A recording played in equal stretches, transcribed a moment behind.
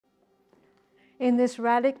In this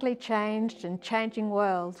radically changed and changing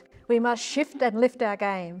world, we must shift and lift our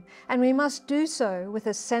game, and we must do so with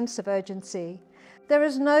a sense of urgency. There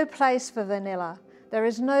is no place for vanilla. There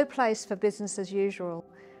is no place for business as usual.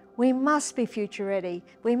 We must be future ready,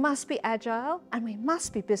 we must be agile, and we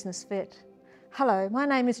must be business fit. Hello, my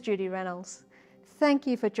name is Judy Reynolds. Thank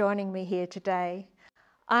you for joining me here today.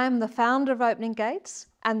 I am the founder of Opening Gates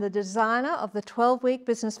and the designer of the 12-week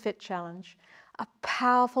Business Fit Challenge, a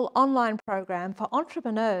powerful online program for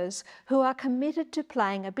entrepreneurs who are committed to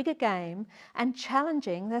playing a bigger game and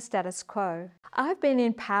challenging their status quo. I've been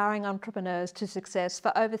empowering entrepreneurs to success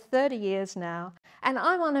for over 30 years now, and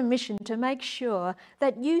I'm on a mission to make sure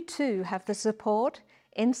that you too have the support,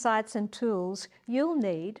 insights and tools you'll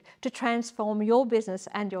need to transform your business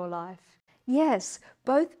and your life. Yes,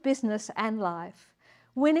 both business and life.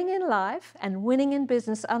 Winning in life and winning in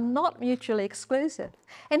business are not mutually exclusive.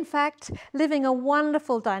 In fact, living a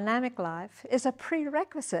wonderful dynamic life is a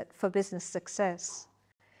prerequisite for business success.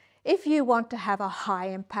 If you want to have a high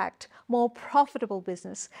impact, more profitable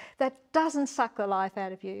business that doesn't suck the life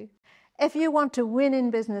out of you, if you want to win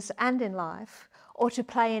in business and in life, or to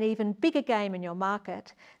play an even bigger game in your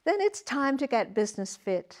market, then it's time to get business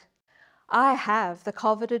fit. I have the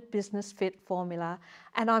coveted Business Fit formula,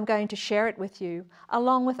 and I'm going to share it with you,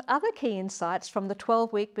 along with other key insights from the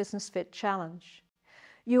 12-week Business Fit Challenge.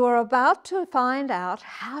 You are about to find out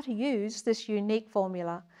how to use this unique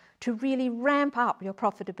formula to really ramp up your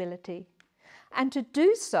profitability, and to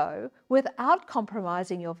do so without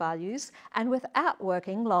compromising your values and without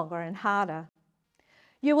working longer and harder.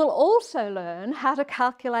 You will also learn how to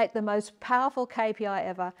calculate the most powerful KPI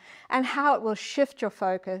ever and how it will shift your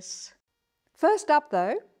focus. First up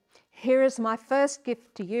though, here is my first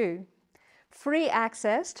gift to you. Free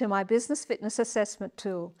access to my business fitness assessment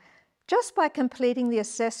tool. Just by completing the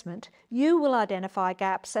assessment, you will identify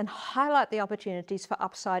gaps and highlight the opportunities for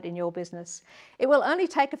upside in your business. It will only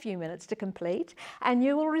take a few minutes to complete, and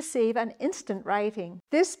you will receive an instant rating.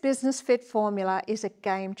 This Business Fit formula is a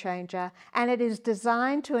game changer, and it is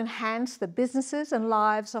designed to enhance the businesses and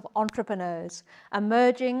lives of entrepreneurs,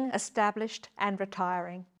 emerging, established, and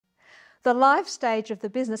retiring. The life stage of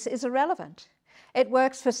the business is irrelevant. It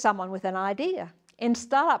works for someone with an idea, in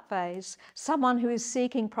startup phase, someone who is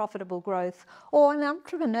seeking profitable growth, or an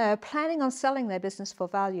entrepreneur planning on selling their business for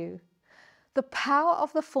value. The power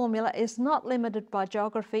of the formula is not limited by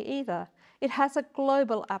geography either. It has a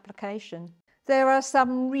global application. There are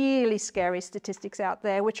some really scary statistics out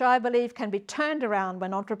there which I believe can be turned around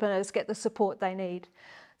when entrepreneurs get the support they need.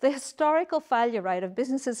 The historical failure rate of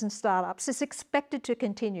businesses and startups is expected to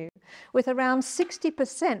continue, with around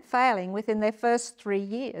 60% failing within their first 3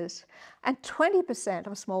 years, and 20%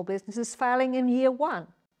 of small businesses failing in year 1.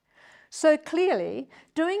 So clearly,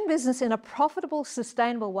 doing business in a profitable,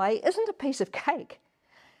 sustainable way isn't a piece of cake.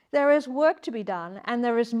 There is work to be done, and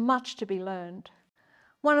there is much to be learned.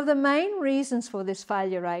 One of the main reasons for this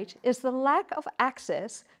failure rate is the lack of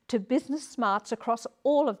access to business smarts across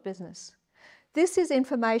all of business. This is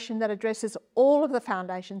information that addresses all of the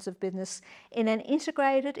foundations of business in an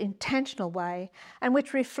integrated, intentional way, and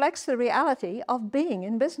which reflects the reality of being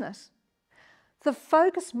in business. The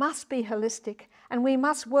focus must be holistic, and we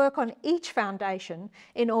must work on each foundation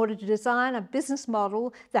in order to design a business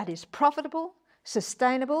model that is profitable,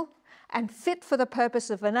 sustainable, and fit for the purpose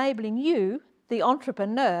of enabling you, the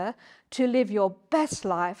entrepreneur, to live your best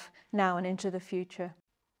life now and into the future.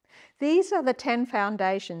 These are the 10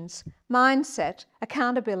 foundations: mindset,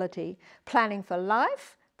 accountability, planning for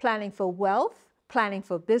life, planning for wealth, planning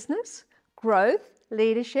for business, growth,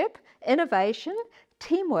 leadership, innovation,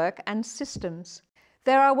 teamwork, and systems.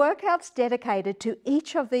 There are workouts dedicated to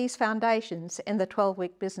each of these foundations in the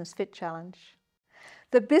 12-week Business Fit Challenge.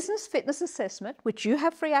 The Business Fitness Assessment, which you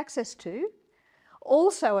have free access to,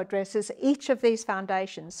 also addresses each of these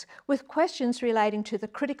foundations with questions relating to the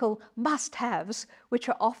critical must-haves which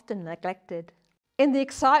are often neglected. In the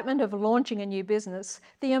excitement of launching a new business,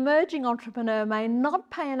 the emerging entrepreneur may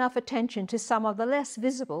not pay enough attention to some of the less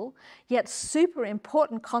visible yet super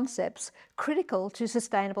important concepts critical to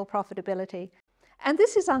sustainable profitability. And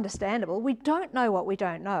this is understandable. We don't know what we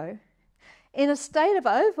don't know. In a state of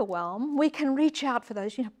overwhelm, we can reach out for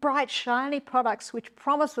those bright, shiny products which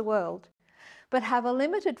promise the world, but have a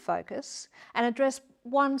limited focus and address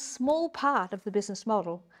one small part of the business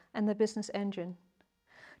model and the business engine.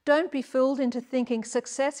 Don't be fooled into thinking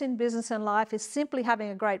success in business and life is simply having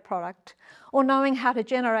a great product, or knowing how to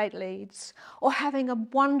generate leads, or having a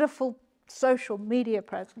wonderful social media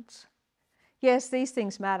presence. Yes, these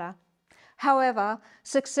things matter. However,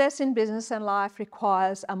 success in business and life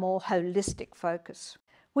requires a more holistic focus.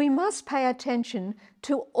 We must pay attention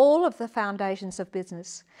to all of the foundations of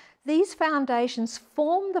business. These foundations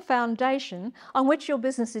form the foundation on which your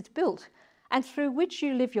business is built and through which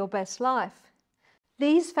you live your best life.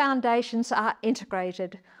 These foundations are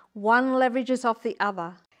integrated. One leverages off the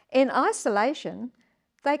other. In isolation,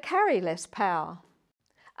 they carry less power.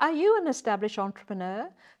 Are you an established entrepreneur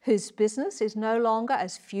whose business is no longer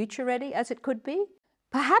as future-ready as it could be?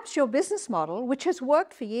 Perhaps your business model, which has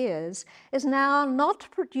worked for years, is now not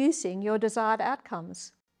producing your desired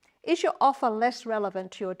outcomes. Is your offer less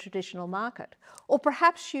relevant to your traditional market? Or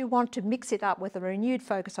perhaps you want to mix it up with a renewed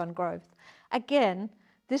focus on growth. Again,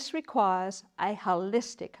 this requires a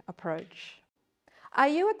holistic approach. Are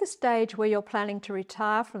you at the stage where you're planning to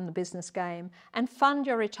retire from the business game and fund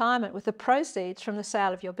your retirement with the proceeds from the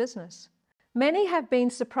sale of your business? Many have been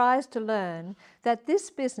surprised to learn that this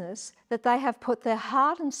business that they have put their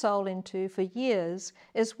heart and soul into for years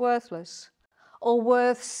is worthless, or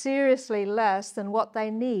worth seriously less than what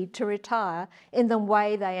they need to retire in the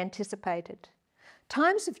way they anticipated.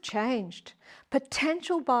 Times have changed.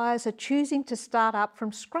 Potential buyers are choosing to start up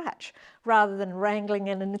from scratch rather than wrangling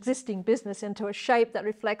an existing business into a shape that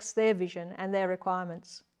reflects their vision and their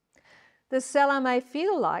requirements. The seller may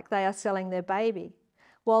feel like they are selling their baby,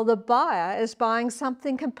 while the buyer is buying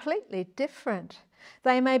something completely different.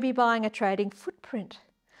 They may be buying a trading footprint,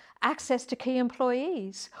 access to key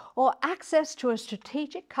employees, or access to a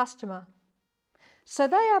strategic customer. So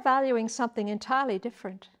they are valuing something entirely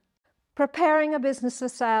different. Preparing a business for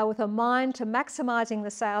sale with a mind to maximising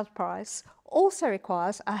the sales price also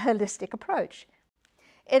requires a holistic approach.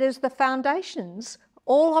 It is the foundations,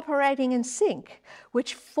 all operating in sync,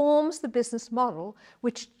 which forms the business model,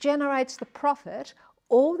 which generates the profit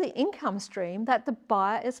or the income stream that the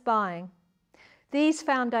buyer is buying. These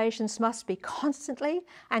foundations must be constantly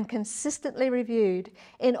and consistently reviewed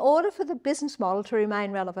in order for the business model to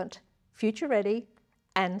remain relevant, future-ready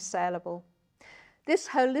and saleable. This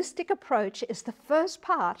holistic approach is the first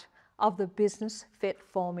part of the Business Fit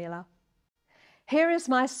formula. Here is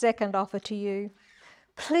my second offer to you.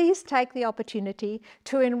 Please take the opportunity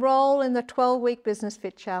to enroll in the 12-week Business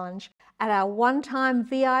Fit Challenge at our one-time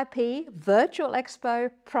VIP virtual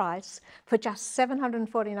expo price for just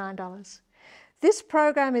 $749. This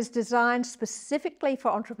program is designed specifically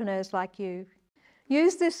for entrepreneurs like you.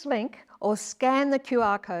 Use this link or scan the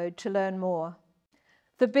QR code to learn more.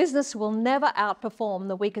 The business will never outperform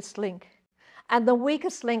the weakest link, and the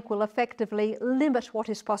weakest link will effectively limit what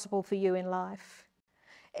is possible for you in life.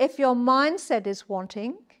 If your mindset is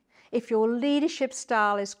wanting, if your leadership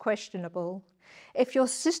style is questionable, if your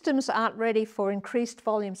systems aren't ready for increased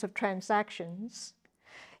volumes of transactions,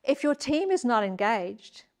 if your team is not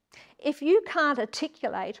engaged, if you can't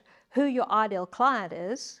articulate who your ideal client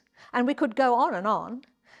is, and we could go on,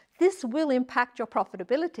 this will impact your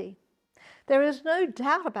profitability. There is no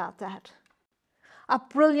doubt about that. A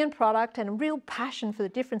brilliant product and real passion for the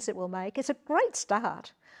difference it will make is a great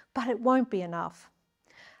start, but it won't be enough.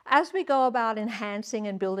 As we go about enhancing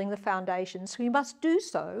and building the foundations, we must do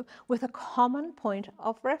so with a common point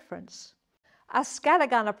of reference. A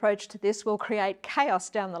scattergun approach to this will create chaos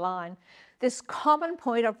down the line. This common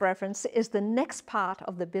point of reference is the next part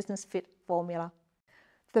of the Business Fit formula.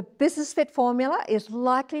 The Business Fit formula is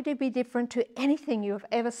likely to be different to anything you have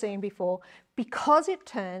ever seen before because it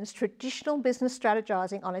turns traditional business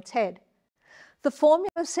strategizing on its head. The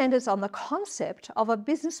formula centers on the concept of a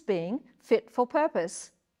business being fit for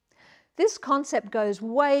purpose. This concept goes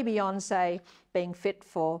way beyond, say, being fit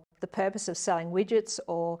for the purpose of selling widgets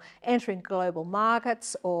or entering global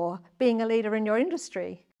markets or being a leader in your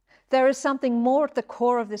industry. There is something more at the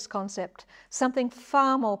core of this concept, something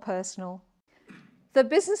far more personal. The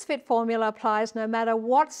Business Fit formula applies no matter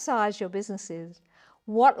what size your business is,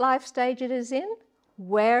 what life stage it is in,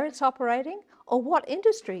 where it's operating, or what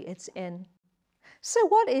industry it's in. So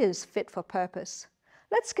what is fit for purpose?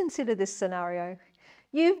 Let's consider this scenario.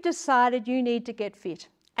 You've decided you need to get fit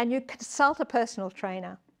and you consult a personal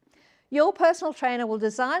trainer. Your personal trainer will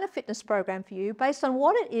design a fitness program for you based on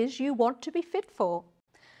what it is you want to be fit for.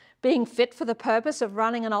 Being fit for the purpose of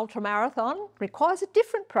running an ultramarathon requires a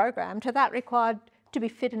different program to that required to be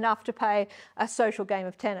fit enough to play a social game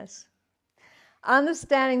of tennis.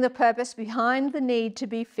 Understanding the purpose behind the need to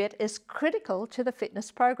be fit is critical to the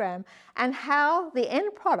fitness program and how the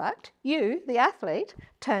end product, you, the athlete,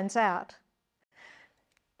 turns out.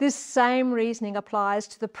 This same reasoning applies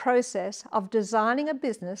to the process of designing a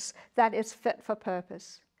business that is fit for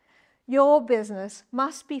purpose. Your business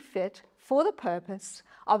must be fit for the purpose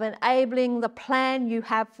of enabling the plan you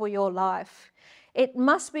have for your life. It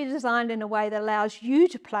must be designed in a way that allows you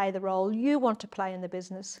to play the role you want to play in the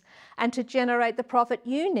business and to generate the profit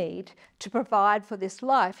you need to provide for this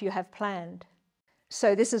life you have planned.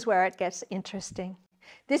 So this is where it gets interesting.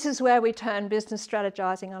 This is where we turn business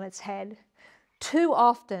strategizing on its head. Too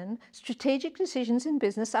often, strategic decisions in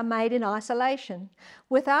business are made in isolation,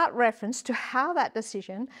 without reference to how that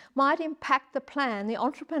decision might impact the plan the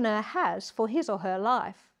entrepreneur has for his or her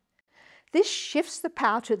life. This shifts the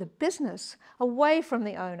power to the business away from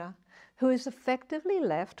the owner, who is effectively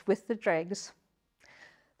left with the dregs.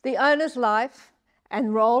 The owner's life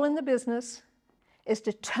and role in the business is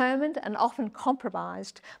determined and often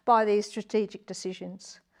compromised by these strategic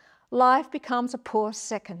decisions. Life becomes a poor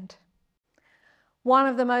second. One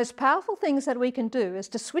of the most powerful things that we can do is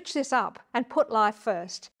to switch this up and put life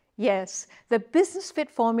first. Yes, the business fit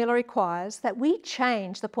formula requires that we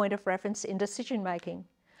change the point of reference in decision making.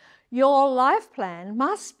 Your life plan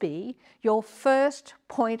must be your first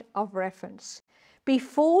point of reference.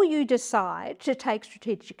 Before you decide to take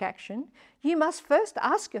strategic action, you must first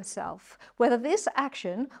ask yourself whether this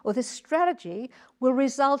action or this strategy will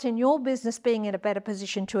result in your business being in a better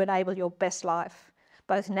position to enable your best life,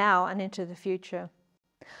 both now and into the future.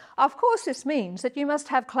 Of course, this means that you must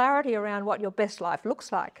have clarity around what your best life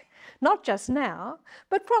looks like, not just now,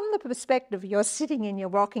 but from the perspective you're sitting in your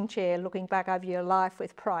rocking chair looking back over your life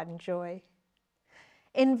with pride and joy.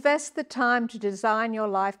 Invest the time to design your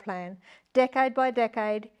life plan, decade by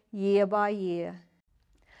decade, year by year.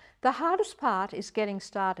 The hardest part is getting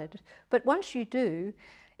started, but once you do,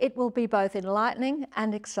 it will be both enlightening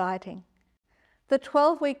and exciting. The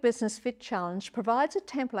 12-week Business Fit Challenge provides a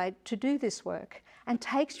template to do this work and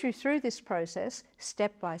takes you through this process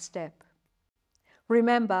step by step.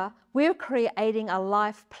 Remember, we're creating a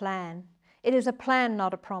life plan. It is a plan,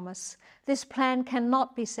 not a promise. This plan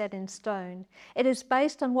cannot be set in stone. It is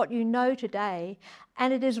based on what you know today,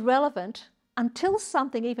 and it is relevant until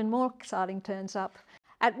something even more exciting turns up,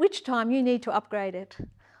 at which time you need to upgrade it.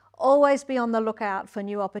 Always be on the lookout for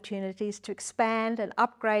new opportunities to expand and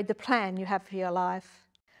upgrade the plan you have for your life.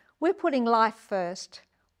 We're putting life first,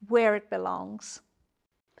 where it belongs.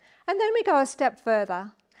 And then we go a step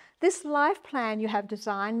further. This life plan you have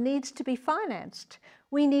designed needs to be financed.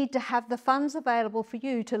 We need to have the funds available for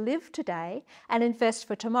you to live today and invest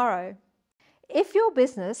for tomorrow. If your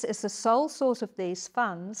business is the sole source of these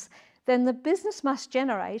funds, then the business must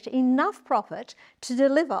generate enough profit to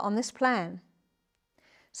deliver on this plan.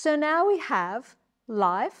 So now we have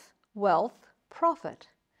life, wealth, profit.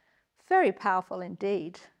 Very powerful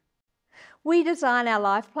indeed. We design our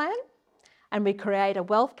life plan, and we create a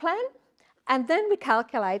wealth plan, and then we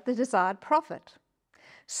calculate the desired profit.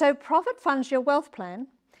 So profit funds your wealth plan,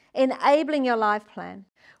 enabling your life plan.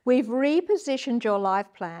 We've repositioned your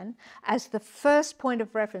life plan as the first point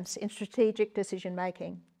of reference in strategic decision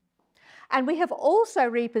making. And we have also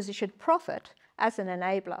repositioned profit as an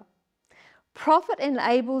enabler. Profit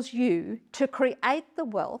enables you to create the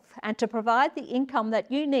wealth and to provide the income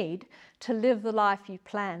that you need to live the life you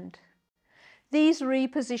planned. These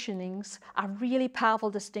repositionings are really powerful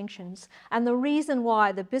distinctions and the reason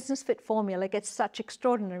why the Business Fit formula gets such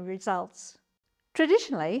extraordinary results.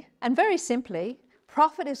 Traditionally, and very simply,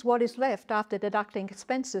 profit is what is left after deducting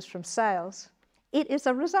expenses from sales. It is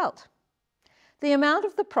a result. The amount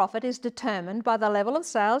of the profit is determined by the level of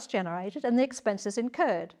sales generated and the expenses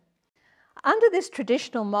incurred. Under this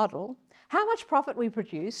traditional model, how much profit we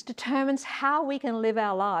produce determines how we can live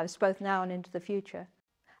our lives both now and into the future.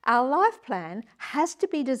 Our life plan has to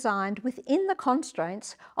be designed within the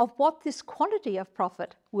constraints of what this quantity of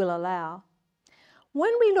profit will allow.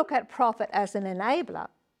 When we look at profit as an enabler,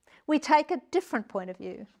 we take a different point of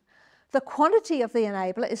view. The quantity of the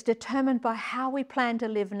enabler is determined by how we plan to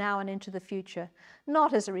live now and into the future,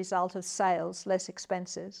 not as a result of sales less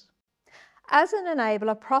expenses. As an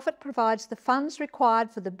enabler, profit provides the funds required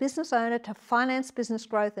for the business owner to finance business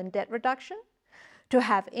growth and debt reduction, to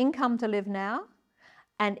have income to live now,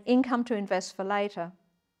 and income to invest for later.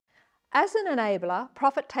 As an enabler,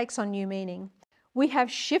 profit takes on new meaning. We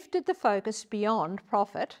have shifted the focus beyond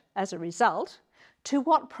profit as a result to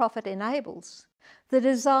what profit enables. The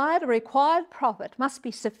desired or required profit must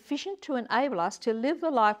be sufficient to enable us to live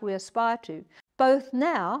the life we aspire to, both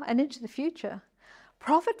now and into the future.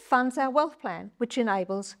 Profit funds our wealth plan, which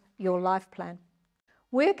enables your life plan.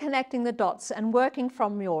 We're connecting the dots and working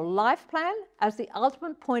from your life plan as the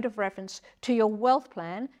ultimate point of reference to your wealth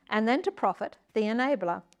plan and then to profit, the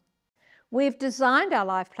enabler. We've designed our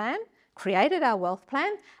life plan, created our wealth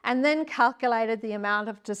plan, and then calculated the amount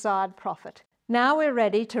of desired profit. Now we're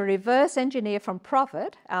ready to reverse engineer from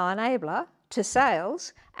profit, our enabler, to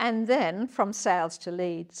sales, and then from sales to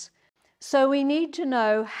leads. So we need to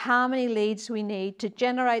know how many leads we need to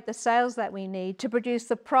generate the sales that we need, to produce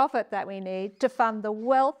the profit that we need, to fund the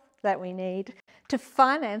wealth that we need, to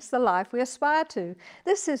finance the life we aspire to.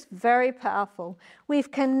 This is very powerful.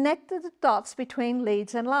 We've connected the dots between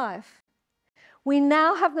leads and life. We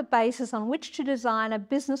now have the basis on which to design a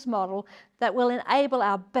business model that will enable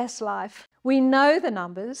our best life. We know the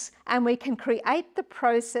numbers and we can create the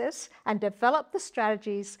process and develop the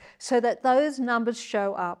strategies so that those numbers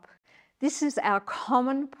show up. This is our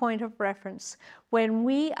common point of reference when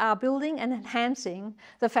we are building and enhancing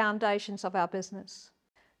the foundations of our business.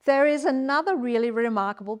 There is another really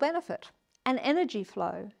remarkable benefit, an energy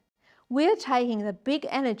flow. We're taking the big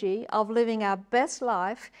energy of living our best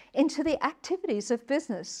life into the activities of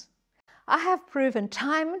business. I have proven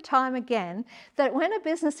time and time again that when a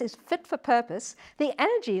business is fit for purpose, the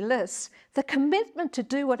energy lifts, the commitment to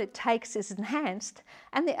do what it takes is enhanced,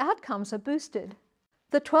 and the outcomes are boosted.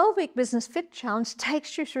 The 12-week Business Fit Challenge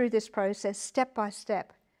takes you through this process step by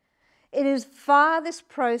step. It is via this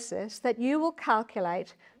process that you will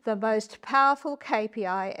calculate the most powerful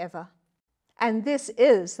KPI ever. And this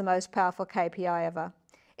is the most powerful KPI ever.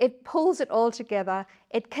 It pulls it all together,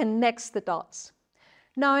 it connects the dots.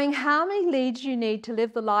 Knowing how many leads you need to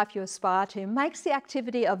live the life you aspire to makes the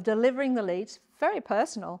activity of delivering the leads very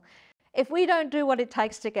personal. If we don't do what it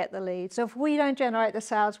takes to get the leads, if we don't generate the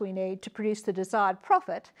sales we need to produce the desired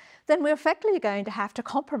profit, then we're effectively going to have to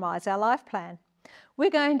compromise our life plan. We're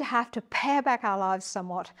going to have to pare back our lives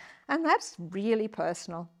somewhat, and that's really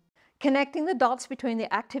personal. Connecting the dots between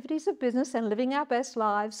the activities of business and living our best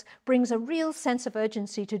lives brings a real sense of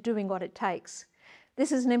urgency to doing what it takes.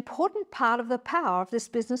 This is an important part of the power of this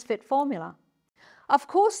business fit formula. Of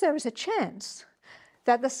course, there is a chance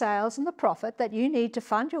that the sales and the profit that you need to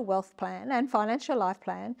fund your wealth plan and financial life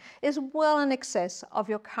plan is well in excess of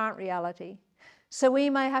your current reality. So we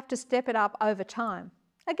may have to step it up over time.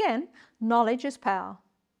 Again, knowledge is power.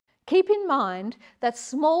 Keep in mind that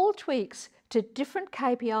small tweaks to different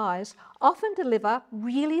KPIs often deliver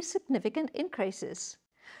really significant increases.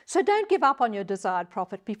 So don't give up on your desired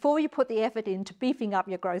profit before you put the effort into beefing up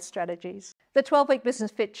your growth strategies. The 12-week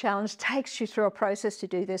Business Fit Challenge takes you through a process to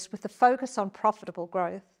do this with the focus on profitable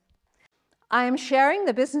growth. I am sharing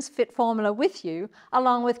the Business Fit formula with you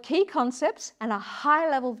along with key concepts and a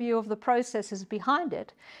high-level view of the processes behind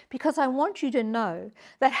it because I want you to know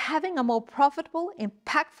that having a more profitable,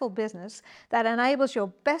 impactful business that enables your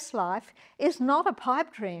best life is not a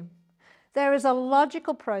pipe dream. There is a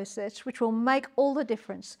logical process which will make all the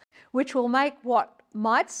difference, which will make what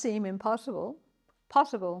might seem impossible,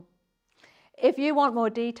 possible. If you want more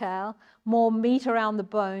detail, more meat around the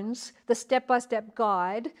bones, the step-by-step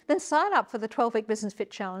guide, then sign up for the 12-week Business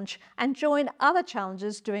Fit Challenge and join other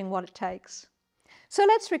challenges doing what it takes. So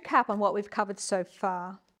let's recap on what we've covered so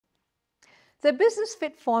far. The Business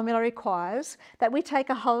Fit formula requires that we take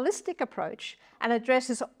a holistic approach and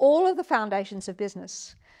addresses all of the foundations of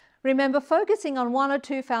business. Remember, focusing on one or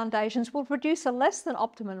two foundations will produce a less than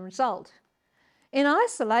optimum result. In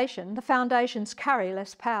isolation, the foundations carry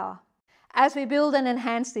less power. As we build and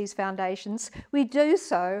enhance these foundations, we do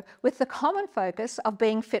so with the common focus of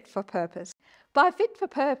being fit for purpose. By fit for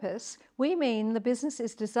purpose, we mean the business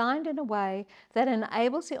is designed in a way that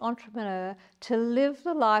enables the entrepreneur to live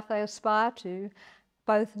the life they aspire to,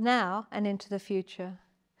 both now and into the future.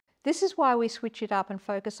 This is why we switch it up and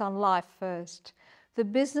focus on life first. The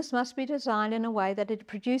business must be designed in a way that it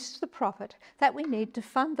produces the profit that we need to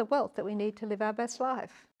fund the wealth that we need to live our best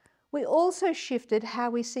life. We also shifted how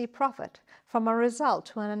we see profit from a result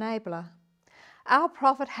to an enabler. Our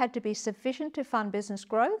profit had to be sufficient to fund business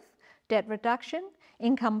growth, debt reduction,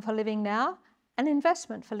 income for living now, and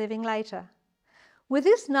investment for living later. With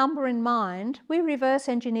this number in mind, we reverse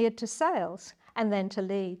engineered to sales and then to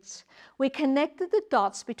leads. We connected the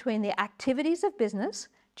dots between the activities of business,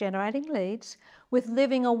 generating leads, with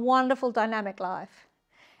living a wonderful dynamic life.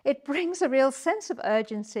 It brings a real sense of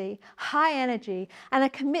urgency, high energy, and a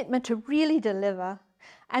commitment to really deliver.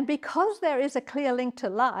 And because there is a clear link to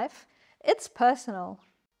life, it's personal.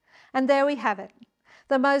 And there we have it,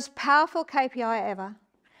 the most powerful KPI ever.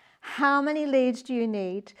 How many leads do you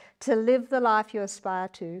need to live the life you aspire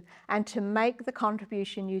to and to make the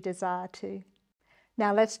contribution you desire to?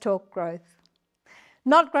 Now let's talk growth.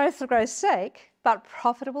 Not growth for growth's sake, but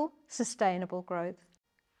profitable, sustainable growth.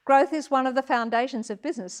 Growth is one of the foundations of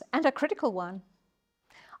business and a critical one.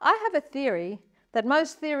 I have a theory that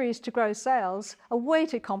most theories to grow sales are way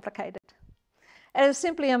too complicated. It is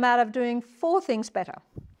simply a matter of doing 4 things better: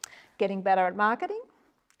 getting better at marketing,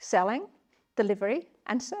 selling, delivery,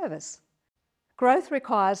 and service. Growth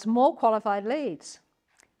requires more qualified leads,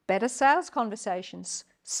 better sales conversations,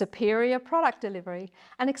 superior product delivery,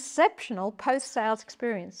 and exceptional post-sales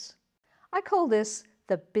experience. I call this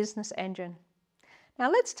the business engine. Now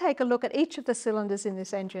let's take a look at each of the cylinders in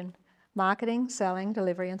this engine: marketing, selling,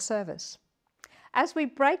 delivery, and service. As we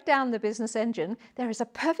break down the business engine, there is a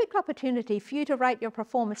perfect opportunity for you to rate your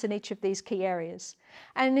performance in each of these key areas,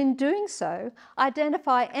 and in doing so,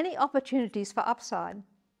 identify any opportunities for upside.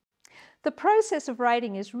 The process of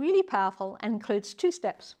rating is really powerful and includes 2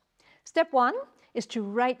 steps. Step 1 is to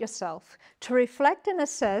rate yourself, to reflect and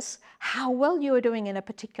assess how well you are doing in a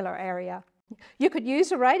particular area. You could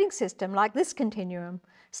use a rating system like this continuum,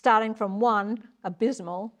 starting from 1,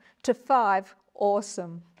 abysmal, to 5,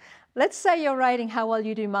 awesome. Let's say you're rating how well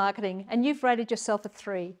you do marketing and you've rated yourself a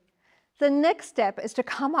 3. The next step is to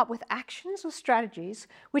come up with actions or strategies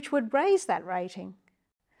which would raise that rating.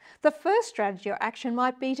 The first strategy or action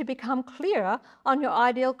might be to become clearer on your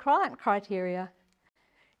ideal client criteria.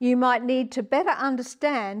 You might need to better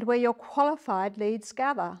understand where your qualified leads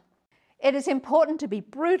gather. It is important to be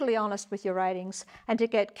brutally honest with your ratings and to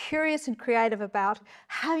get curious and creative about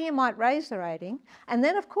how you might raise the rating, and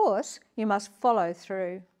then of course you must follow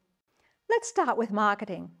through. Let's start with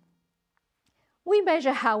marketing. We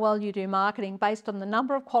measure how well you do marketing based on the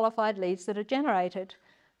number of qualified leads that are generated.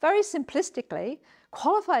 Very simplistically,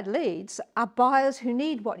 qualified leads are buyers who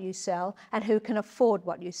need what you sell and who can afford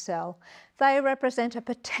what you sell. They represent a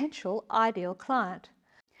potential ideal client.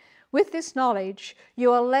 With this knowledge,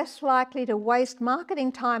 you are less likely to waste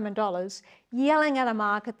marketing time and dollars yelling at a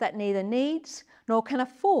market that neither needs nor can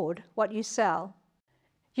afford what you sell.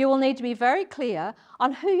 You will need to be very clear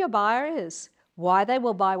on who your buyer is, why they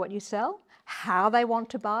will buy what you sell, how they want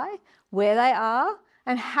to buy, where they are,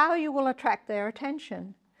 and how you will attract their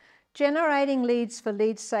attention. Generating leads for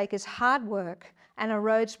leads' sake is hard work and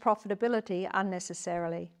erodes profitability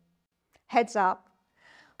unnecessarily. Heads up,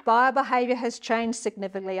 buyer behaviour has changed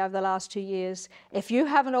significantly over the last 2 years. If you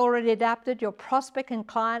haven't already adapted your prospect and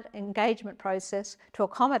client engagement process to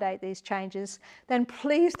accommodate these changes, then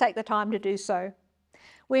please take the time to do so.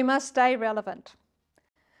 We must stay relevant.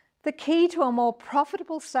 The key to a more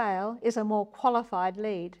profitable sale is a more qualified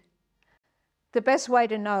lead. The best way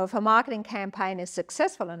to know if a marketing campaign is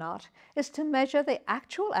successful or not is to measure the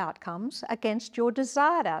actual outcomes against your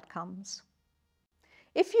desired outcomes.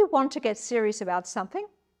 If you want to get serious about something,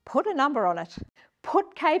 put a number on it.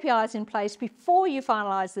 Put KPIs in place before you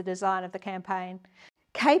finalise the design of the campaign.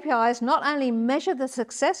 KPIs not only measure the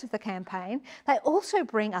success of the campaign, they also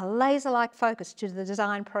bring a laser-like focus to the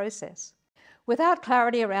design process. Without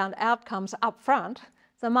clarity around outcomes up front,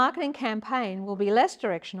 the marketing campaign will be less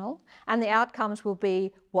directional and the outcomes will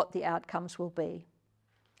be what the outcomes will be.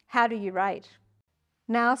 How do you rate?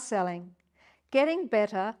 Now selling. Getting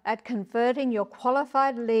better at converting your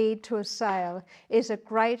qualified lead to a sale is a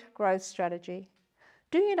great growth strategy.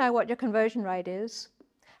 Do you know what your conversion rate is?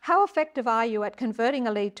 How effective are you at converting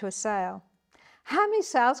a lead to a sale? How many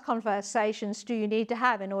sales conversations do you need to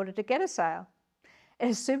have in order to get a sale? It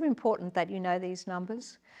is super important that you know these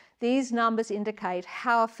numbers. These numbers indicate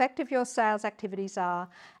how effective your sales activities are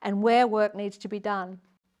and where work needs to be done.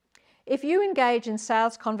 If you engage in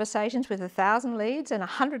sales conversations with 1,000 leads and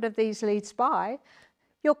 100 of these leads buy,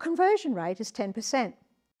 your conversion rate is 10%.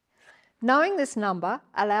 Knowing this number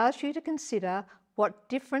allows you to consider what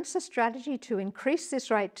difference a strategy to increase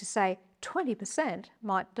this rate to, say, 20%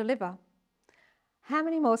 might deliver. How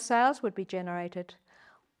many more sales would be generated?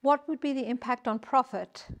 What would be the impact on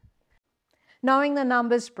profit? Knowing the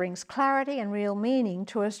numbers brings clarity and real meaning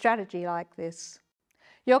to a strategy like this.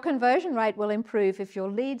 Your conversion rate will improve if your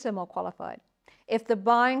leads are more qualified, if the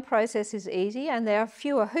buying process is easy and there are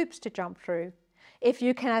fewer hoops to jump through, if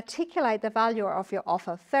you can articulate the value of your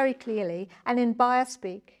offer very clearly and in buyer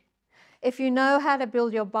speak, if you know how to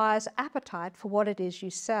build your buyer's appetite for what it is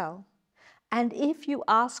you sell, and if you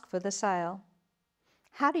ask for the sale.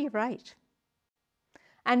 How do you rate?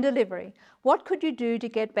 And delivery. What could you do to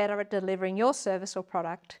get better at delivering your service or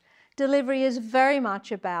product? Delivery is very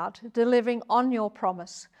much about delivering on your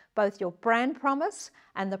promise, both your brand promise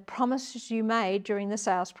and the promises you made during the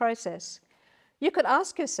sales process. You could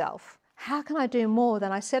ask yourself, how can I do more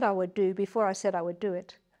than I said I would do before I said I would do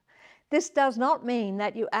it? This does not mean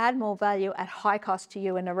that you add more value at high cost to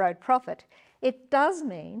you and erode profit. It does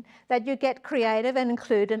mean that you get creative and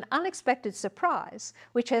include an unexpected surprise,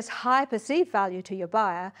 which has high perceived value to your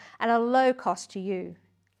buyer and a low cost to you.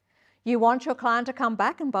 You want your client to come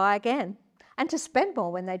back and buy again, and to spend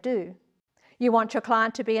more when they do. You want your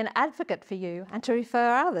client to be an advocate for you and to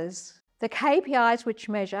refer others. The KPIs which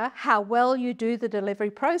measure how well you do the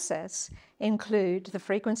delivery process include the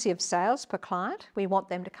frequency of sales per client. We want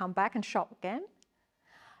them to come back and shop again.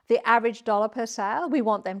 The average dollar per sale, we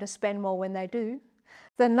want them to spend more when they do.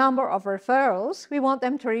 The number of referrals, we want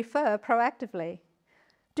them to refer proactively.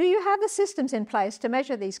 Do you have the systems in place to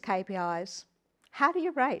measure these KPIs? How do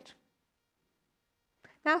you rate?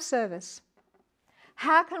 Now, service.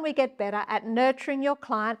 How can we get better at nurturing your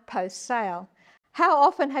client post-sale? How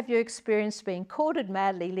often have you experienced being courted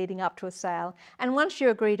madly leading up to a sale, and once you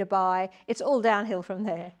agree to buy, it's all downhill from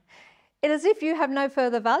there? It is as if you have no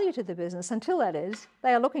further value to the business until, that is,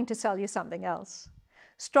 they are looking to sell you something else.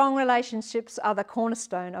 Strong relationships are the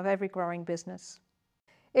cornerstone of every growing business.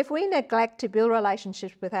 If we neglect to build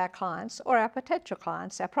relationships with our clients or our potential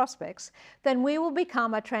clients, our prospects, then we will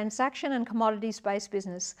become a transaction and commodities-based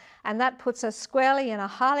business, and that puts us squarely in a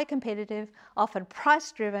highly competitive, often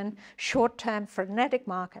price-driven, short-term, frenetic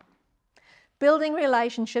market. Building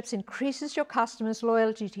relationships increases your customers'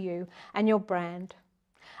 loyalty to you and your brand,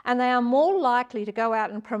 and they are more likely to go out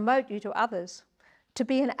and promote you to others, to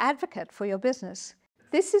be an advocate for your business.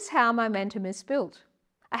 This is how momentum is built.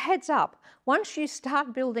 A heads up, once you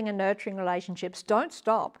start building and nurturing relationships, don't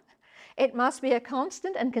stop. It must be a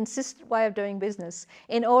constant and consistent way of doing business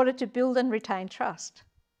in order to build and retain trust.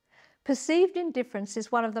 Perceived indifference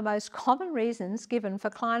is one of the most common reasons given for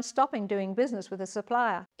clients stopping doing business with a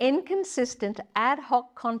supplier. Inconsistent, ad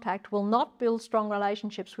hoc contact will not build strong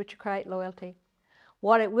relationships which create loyalty.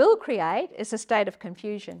 What it will create is a state of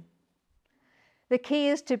confusion. The key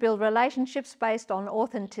is to build relationships based on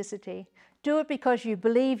authenticity. Do it because you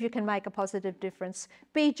believe you can make a positive difference.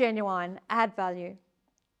 Be genuine, add value.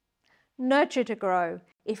 Nurture to grow.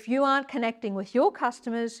 If you aren't connecting with your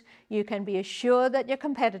customers, you can be assured that your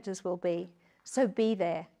competitors will be. So be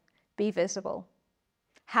there, be visible.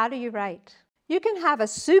 How do you rate? You can have a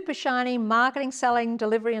super shiny marketing, selling,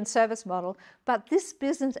 delivery and service model, but this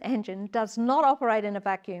business engine does not operate in a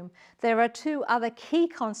vacuum. There are two other key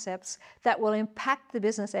concepts that will impact the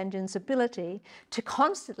business engine's ability to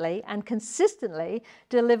constantly and consistently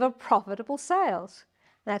deliver profitable sales.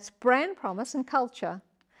 That's brand promise and culture.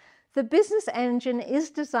 The business engine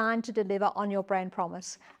is designed to deliver on your brand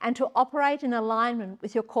promise and to operate in alignment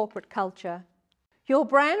with your corporate culture. Your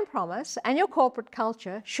brand promise and your corporate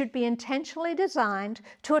culture should be intentionally designed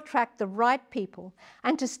to attract the right people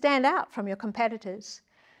and to stand out from your competitors.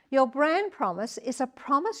 Your brand promise is a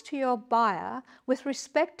promise to your buyer with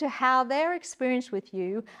respect to how their experience with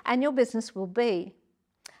you and your business will be.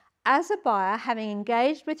 As a buyer, having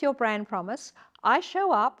engaged with your brand promise, I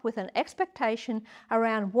show up with an expectation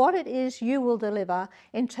around what it is you will deliver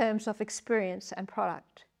in terms of experience and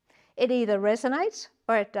product. It either resonates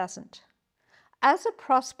or it doesn't. As a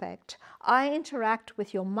prospect, I interact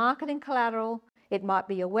with your marketing collateral. It might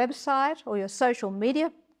be your website or your social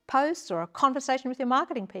media posts or a conversation with your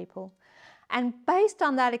marketing people. And based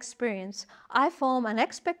on that experience, I form an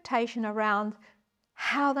expectation around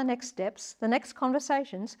how the next steps, the next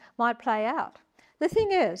conversations might play out. The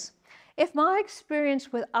thing is, if my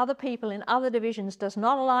experience with other people in other divisions does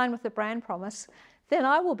not align with the brand promise, then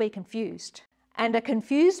I will be confused. And a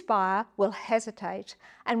confused buyer will hesitate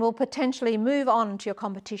and will potentially move on to your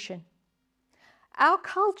competition. Our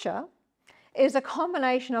culture is a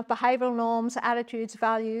combination of behavioural norms, attitudes,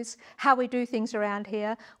 values, how we do things around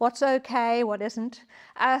here, what's okay, what isn't,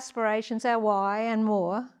 aspirations, our why, and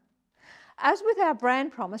more. As with our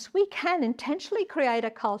brand promise, we can intentionally create a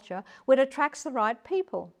culture which attracts the right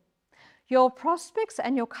people. Your prospects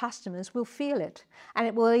and your customers will feel it, and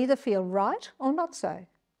it will either feel right or not so.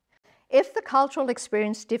 If the cultural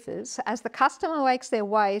experience differs as the customer makes their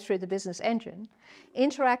way through the business engine,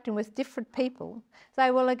 interacting with different people,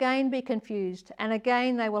 they will again be confused and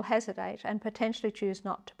again they will hesitate and potentially choose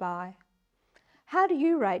not to buy. How do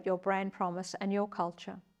you rate your brand promise and your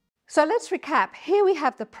culture? So let's recap. Here we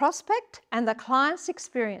have the prospect and the client's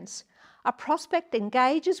experience. A prospect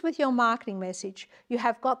engages with your marketing message. You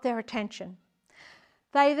have got their attention.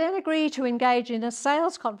 They then agree to engage in a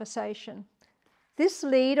sales conversation. This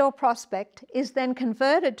lead or prospect is then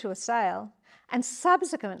converted to a sale, and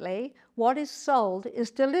subsequently what is sold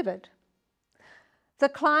is delivered. The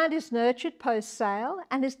client is nurtured post-sale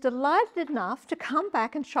and is delighted enough to come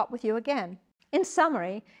back and shop with you again. In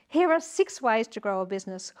summary, here are 6 ways to grow a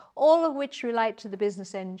business, all of which relate to the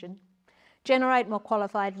business engine. Generate more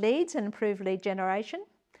qualified leads and improve lead generation.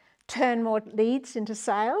 Turn more leads into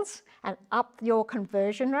sales and up your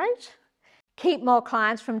conversion rate. Keep more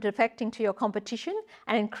clients from defecting to your competition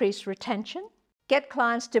and increase retention. Get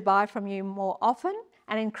clients to buy from you more often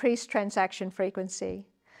and increase transaction frequency.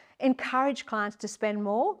 Encourage clients to spend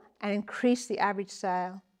more and increase the average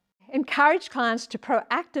sale. Encourage clients to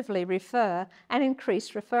proactively refer and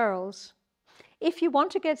increase referrals. If you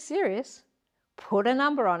want to get serious, put a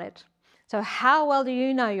number on it. So how well do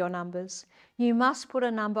you know your numbers? You must put a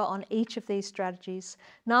number on each of these strategies,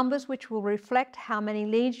 numbers which will reflect how many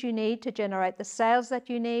leads you need to generate the sales that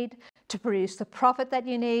you need, to produce the profit that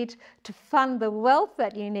you need, to fund the wealth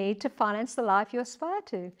that you need to finance the life you aspire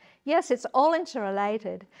to. Yes, it's all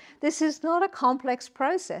interrelated. This is not a complex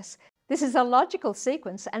process. This is a logical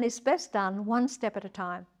sequence and is best done one step at a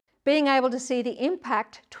time. Being able to see the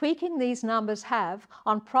impact tweaking these numbers have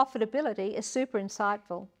on profitability is super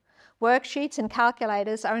insightful. Worksheets and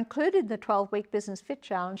calculators are included in the 12-week Business Fit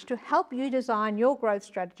Challenge to help you design your growth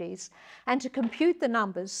strategies and to compute the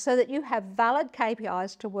numbers so that you have valid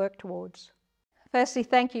KPIs to work towards. Firstly,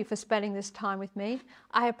 thank you for spending this time with me.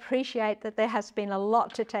 I appreciate that there has been a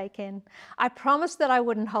lot to take in. I promised that I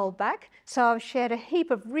wouldn't hold back, so I've shared a heap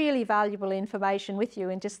of really valuable information with you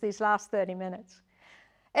in just these last 30 minutes.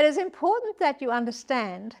 It is important that you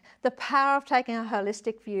understand the power of taking a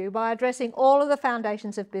holistic view by addressing all of the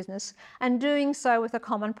foundations of business and doing so with a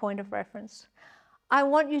common point of reference. I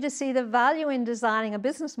want you to see the value in designing a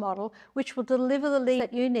business model which will deliver the lead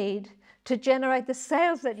that you need to generate the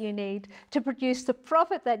sales that you need, to produce the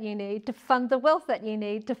profit that you need, to fund the wealth that you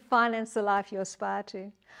need to finance the life you aspire to.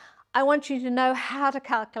 I want you to know how to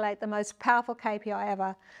calculate the most powerful KPI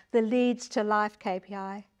ever, the leads to life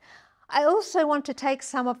KPI. I also want to take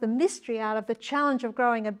some of the mystery out of the challenge of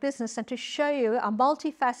growing a business and to show you a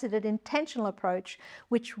multifaceted, intentional approach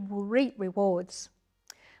which will reap rewards.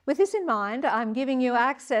 With this in mind, I'm giving you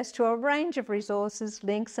access to a range of resources,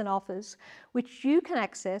 links and offers which you can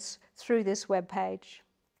access through this webpage.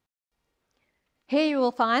 Here you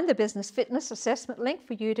will find the Business Fitness Assessment link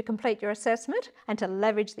for you to complete your assessment and to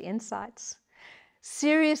leverage the insights.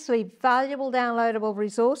 Seriously valuable downloadable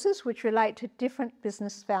resources which relate to different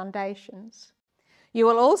business foundations. You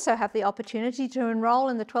will also have the opportunity to enrol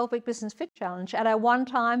in the 12-week Business Fit Challenge at a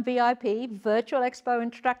one-time VIP virtual Expo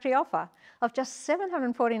introductory offer of just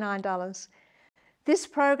 $749. This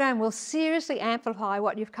program will seriously amplify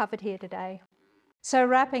what you've covered here today. So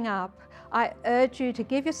wrapping up, I urge you to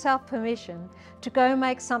give yourself permission to go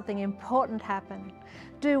make something important happen.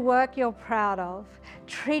 Do work you're proud of,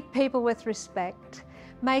 treat people with respect,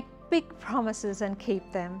 make big promises and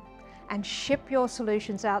keep them, and ship your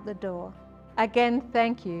solutions out the door. Again,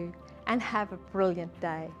 thank you and have a brilliant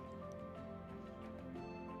day.